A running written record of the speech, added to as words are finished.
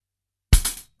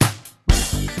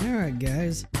Alright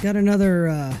guys, got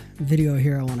another video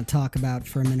here I want to talk about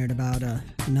for a minute about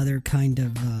another kind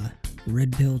of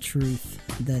red pill truth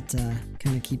that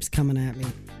kind of keeps coming at me.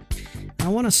 I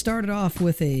want to start it off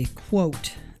with a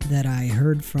quote that I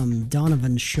heard from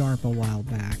Donovan Sharp a while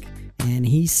back, and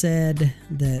he said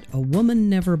that a woman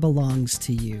never belongs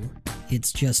to you,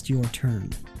 it's just your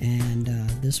turn. And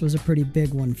this was a pretty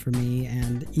big one for me,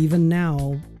 and even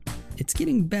now it's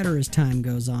getting better as time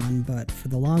goes on, but for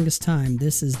the longest time,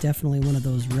 this is definitely one of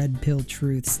those red pill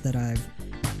truths that I've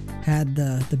had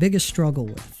the biggest struggle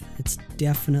with. It's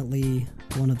definitely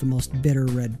one of the most bitter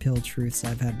red pill truths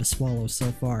I've had to swallow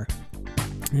so far.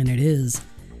 And it is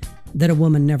that a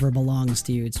woman never belongs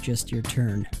to you, it's just your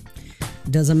turn.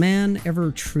 Does a man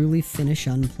ever truly finish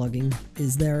unplugging?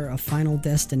 Is there a final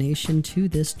destination to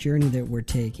this journey that we're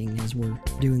taking as we're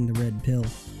doing the red pill?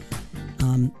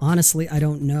 Honestly, I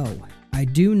don't know. I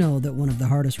do know that one of the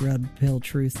hardest red pill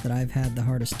truths that I've had the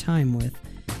hardest time with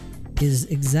is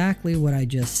exactly what I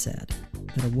just said,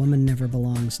 that a woman never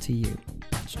belongs to you.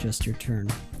 It's just your turn.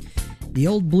 The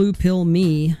old blue pill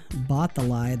me bought the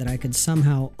lie that I could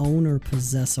somehow own or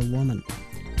possess a woman,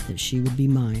 that she would be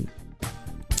mine.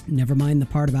 Never mind the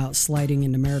part about sliding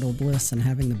into marital bliss and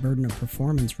having the burden of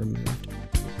performance removed.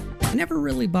 I never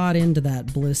really bought into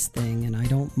that bliss thing, and I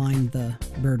don't mind the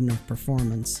burden of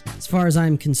performance. As far as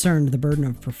I'm concerned, the burden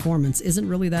of performance isn't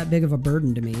really that big of a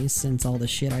burden to me, since all the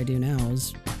shit I do now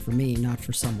is for me, not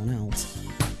for someone else.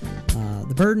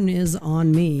 The burden is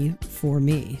on me for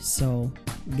me, so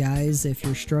guys, if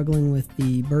you're struggling with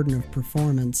the burden of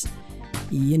performance,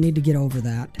 you need to get over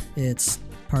that. It's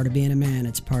part of being a man,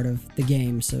 it's part of the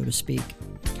game, so to speak.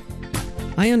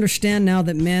 I understand now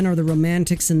that men are the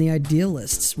romantics and the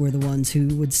idealists. We're the ones who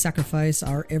would sacrifice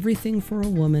our everything for a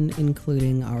woman,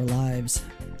 including our lives.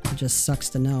 It just sucks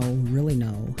to really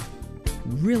know,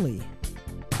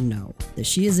 that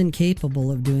she isn't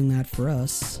capable of doing that for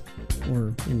us.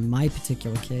 Or in my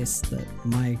particular case, that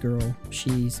my girl,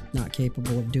 she's not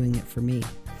capable of doing it for me.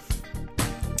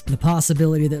 The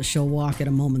possibility that she'll walk at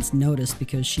a moment's notice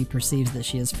because she perceives that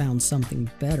she has found something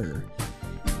better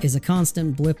is a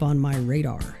constant blip on my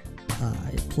radar.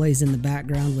 It plays in the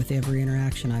background with every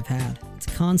interaction I've had. It's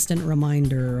a constant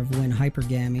reminder of when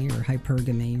hypergamy or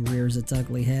hypergamy rears its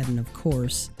ugly head, and of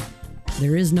course,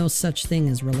 there is no such thing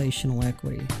as relational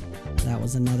equity. That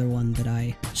was another one that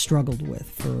I struggled with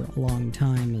for a long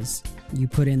time, is you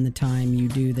put in the time, you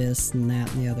do this and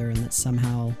that and the other, and that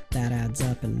somehow that adds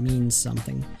up and means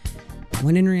something.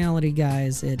 When in reality,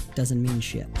 guys, it doesn't mean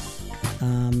shit.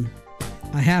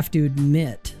 I have to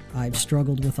admit, I've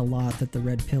struggled with a lot that the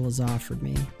red pill has offered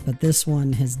me, but this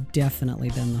one has definitely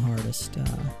been the hardest.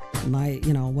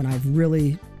 When I've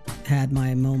really had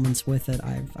my moments with it,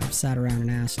 I've sat around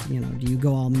and asked, do you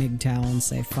go all MGTOW and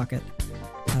say, fuck it,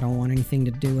 I don't want anything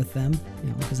to do with them?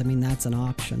 Because I mean, that's an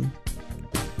option.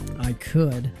 I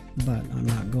could, but I'm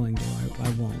not going to. I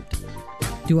won't.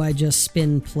 Do I just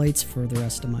spin plates for the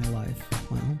rest of my life?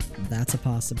 Well, that's a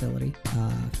possibility.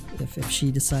 If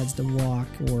she decides to walk,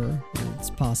 or it's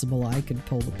possible I could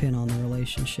pull the pin on the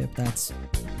relationship, that's,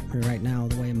 right now,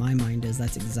 the way my mind is,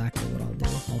 that's exactly what I'll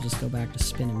do. I'll just go back to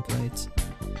spinning plates.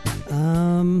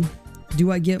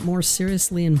 Do I get more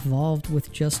seriously involved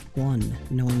with just one,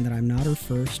 knowing that I'm not her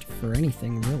first for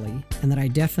anything, really, and that I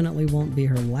definitely won't be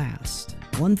her last?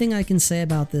 One thing I can say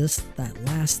about this, that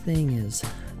last thing is,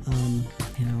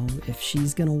 if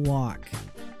she's gonna walk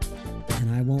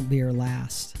and I won't be her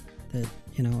last, that,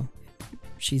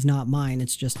 she's not mine,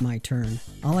 it's just my turn.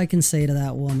 All I can say to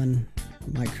that woman,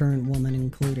 my current woman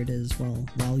included, is, well,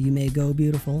 while you may go,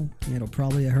 beautiful, it'll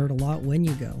probably hurt a lot when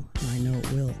you go. I know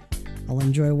it will. I'll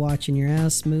enjoy watching your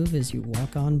ass move as you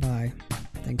walk on by.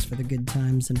 Thanks for the good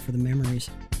times and for the memories.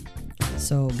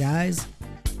 So, guys,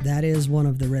 that is one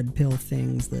of the red pill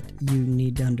things that you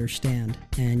need to understand,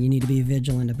 and you need to be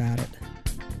vigilant about it.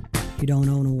 You don't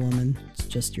own a woman, it's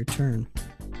just your turn.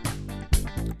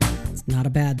 It's not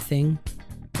a bad thing,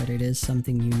 but it is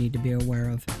something you need to be aware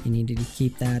of. You need to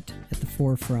keep that at the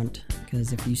forefront,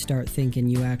 because if you start thinking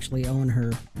you actually own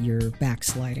her, you're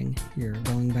backsliding. You're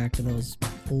going back to those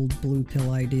old blue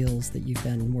pill ideals that you've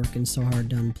been working so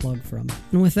hard to unplug from.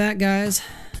 And with that, guys,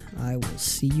 I will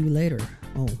see you later.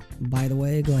 Oh, by the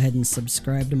way, go ahead and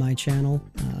subscribe to my channel.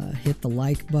 Hit the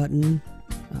like button.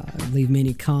 Leave me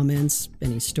any comments,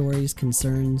 any stories,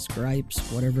 concerns, gripes,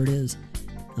 whatever it is.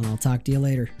 And I'll talk to you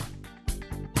later.